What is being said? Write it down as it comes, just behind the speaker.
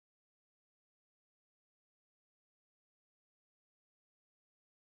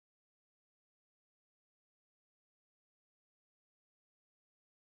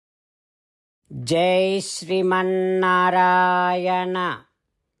Jai Sriman-Narayana.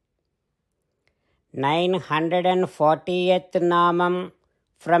 940th namam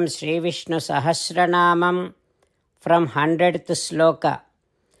from Sri Vishnu Sahasra Namam from 100th sloka.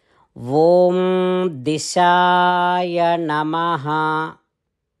 Om Diśāya Namaha.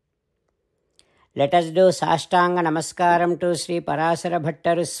 Let us do Sastanga Namaskaram to Sri Parasara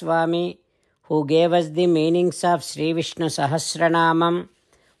Bhattaru Swami, who gave us the meanings of Sri Vishnu Sahasra Namam,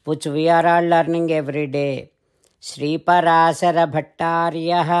 which we are all learning every day. Sri Parasara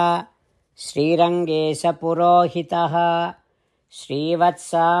Bhattaryaha, Sri Rangesa Purohitaha, Sri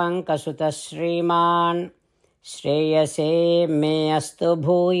Vatsanka Sutta Sriman, Shreyase me astu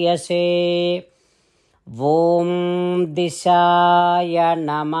bhuyase. Om Diśāya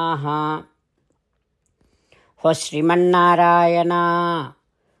Namaha. O Sriman-Narayana,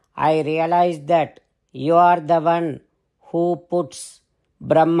 I realize that you are the one who puts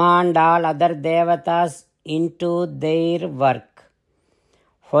Brahma and all other devatas into their work.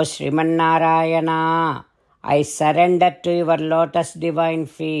 O Sriman-Narayana, I surrender to your lotus divine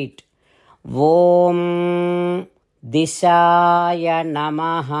feet. Om Diśāya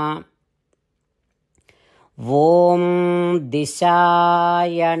Namaha. Om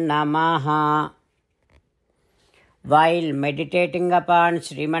Diśāya Namaha. While meditating upon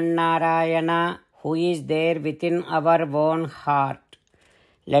Sriman-Narayana, who is there within our own heart,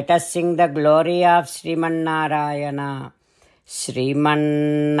 let us sing the glory of Sriman-Narayana.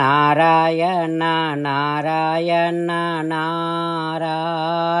 Sriman-Narayana, Narayana,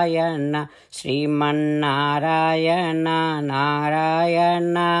 Narayana. Sriman-Narayana,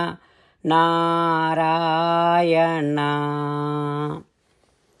 Narayana, Narayana.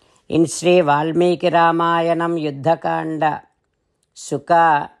 In Sri Valmiki Ramayanam Yuddhakanda,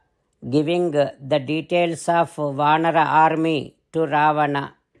 Sukha giving the details of Vanara army to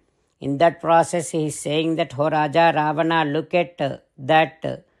Ravana. In that process, he is saying that, "O Raja Ravana, look at that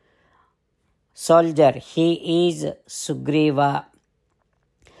soldier. He is Sugriva.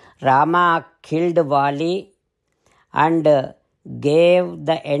 Rama killed Vali and gave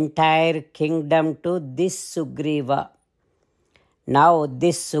the entire kingdom to this Sugriva. Now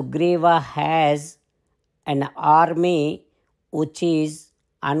this Sugriva has an army which is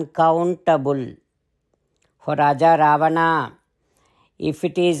uncountable. For Raja Ravana, if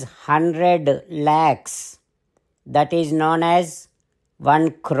it is 100 lakhs, that is known as 1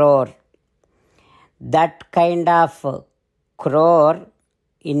 crore. That kind of crore,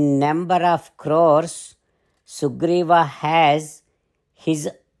 in number of crores, Sugriva has his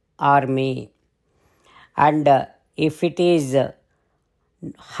army. And if it is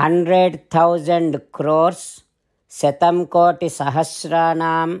 100,000 crores, Satam Koti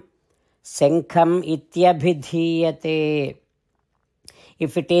Sahasranam Sankham Ityabhidhiyate.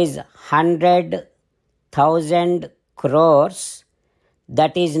 If it is 100,000 crores,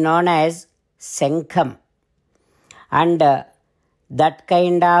 that is known as Sankham. And that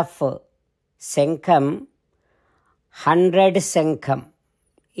kind of Sankham, 100 Sankham.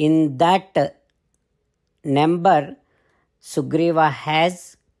 In that number, Sugriva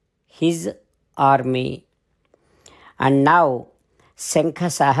has his army. And now, Sankha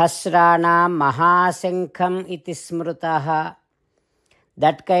Sahasranam Mahasankham iti smrutaha.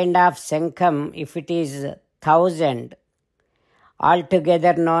 That kind of Sankham, if it is 1,000,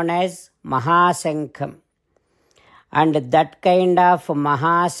 altogether known as Mahasankham. And that kind of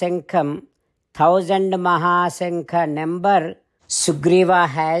Mahasankham, 1,000 Mahasankha number, Sugriva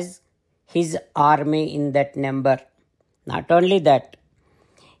has his army in that number. Not only that,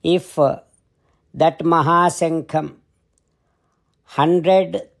 if that Mahasankham,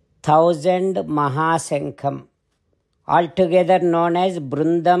 100,000 Mahasankham, altogether known as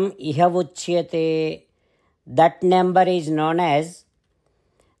Brundam Ihavuchyate, that number is known as,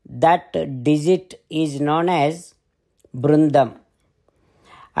 that digit is known as Brundam.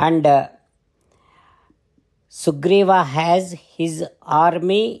 And Sugriva has his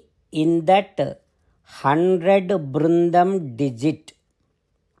army in that 100 Brundam digit.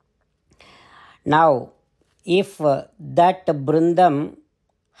 Now, if that Brundam,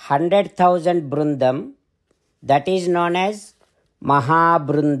 100,000 Brundam, that is known as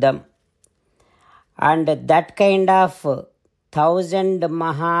Mahabrundam. And that kind of 1,000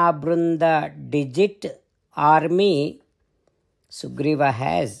 Mahabrunda digit army Sugriva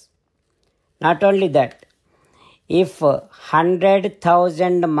has. Not only that, if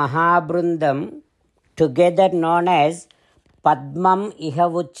 100,000 Mahabrundam, together known as Padmam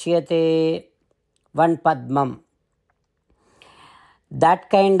Ihavuchyate, 1 Padmam. That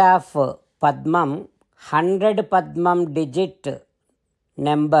kind of Padmam, 100 Padmam digit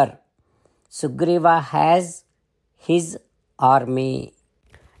number, Sugriva has his army.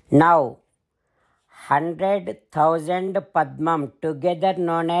 Now, 100,000 Padmam, together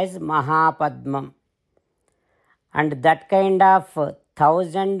known as Mahapadmam. And that kind of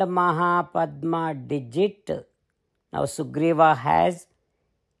 1,000 Mahapadma digit, now Sugriva has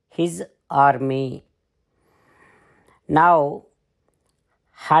his army. Now,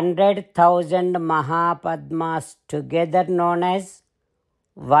 100,000 Mahapadmas together known as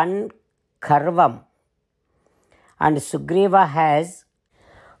one Karvam. And Sugriva has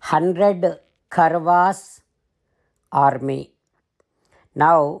 100 Karvas army.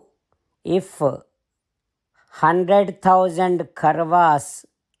 Now, if 100,000 Karvas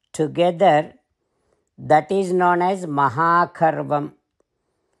together, that is known as Mahakarvam.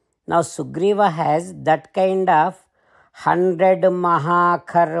 Now, Sugriva has that kind of 100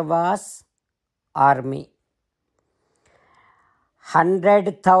 Mahakarvas army.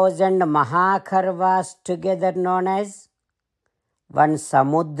 100,000 Mahakarvas together known as one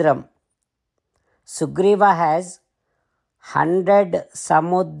Samudram. Sugriva has 100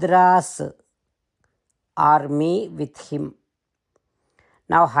 Samudras army with him.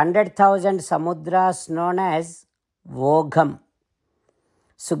 Now 100,000 Samudras known as Vogam.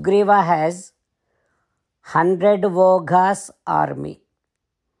 Sugriva has 100 Vogas army.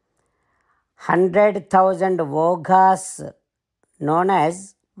 100,000 Vogas known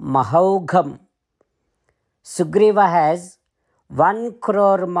as Mahaugam. Sugriva has 1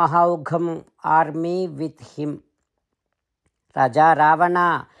 crore Mahaugam army with him. Raja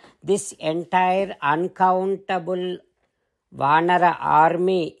Ravana, this entire uncountable Vanara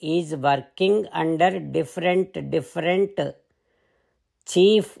army is working under different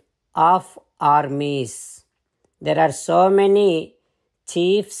chief of armies. There are so many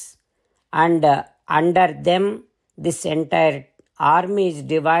chiefs, and under them this entire army is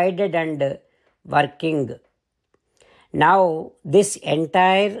divided and working. Now this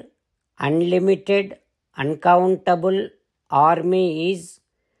entire unlimited, uncountable army is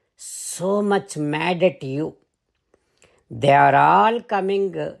so much mad at you. They are all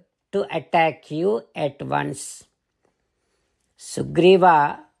coming to attack you at once.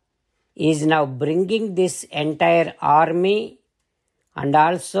 Sugriva is now bringing this entire army, and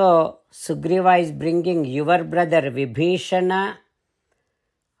also Sugriva is bringing your brother Vibhishana,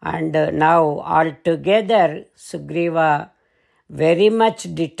 and now all together Sugriva very much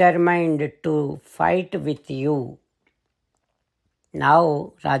determined to fight with you.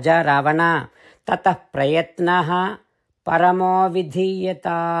 Now Raja Ravana, tatah prayatnaha paramo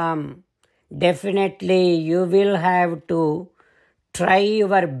vidhiyatam. Definitely you will have to try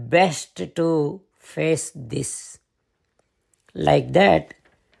your best to face this. Like that,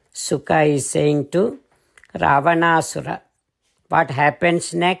 Sukha is saying to Ravanasura. What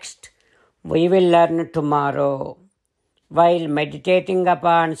happens next? We will learn tomorrow. While meditating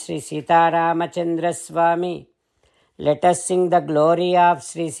upon Sri Sita Ramachandra Swami, let us sing the glory of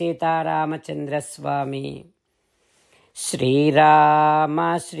Sri Sita Ramachandra Swami. Sri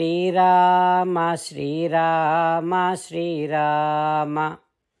Rama, Sri Rama, Sri Rama, Sri Rama.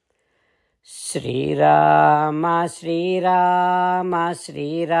 Sri Rama, Sri Rama,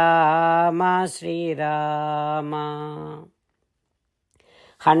 Sri Rama, Sri Rama.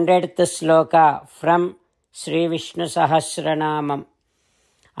 100th sloka from Sri Vishnu Sahasra Nama.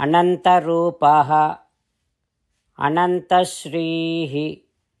 Ananta Rupaha, Ananta Shrihi,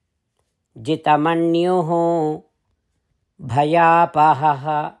 Jitamanyuhu,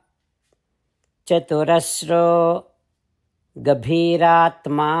 Bhayapaha, Chaturasro,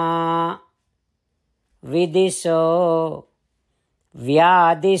 Gabhiratma, Vidiso,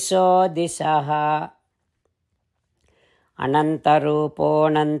 Vyadiso Disaha. Anantarupo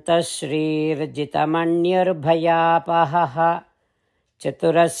Nantashrir Jitamanyur Bhayapaha,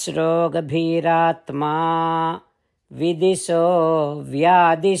 Chaturasro Gabhiratma, Vidiso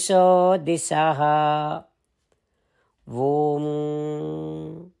Vyadiso Disaha.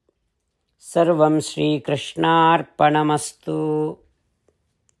 Om Sarvam Shri Krishnarpanamastu.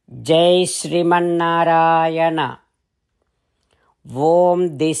 Jai Srimannarayana.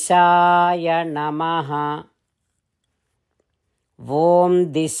 Om Diśāya Namaha.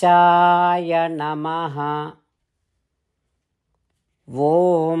 Om Diśāya Namaha.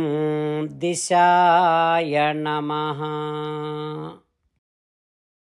 Om Diśāya Namaha.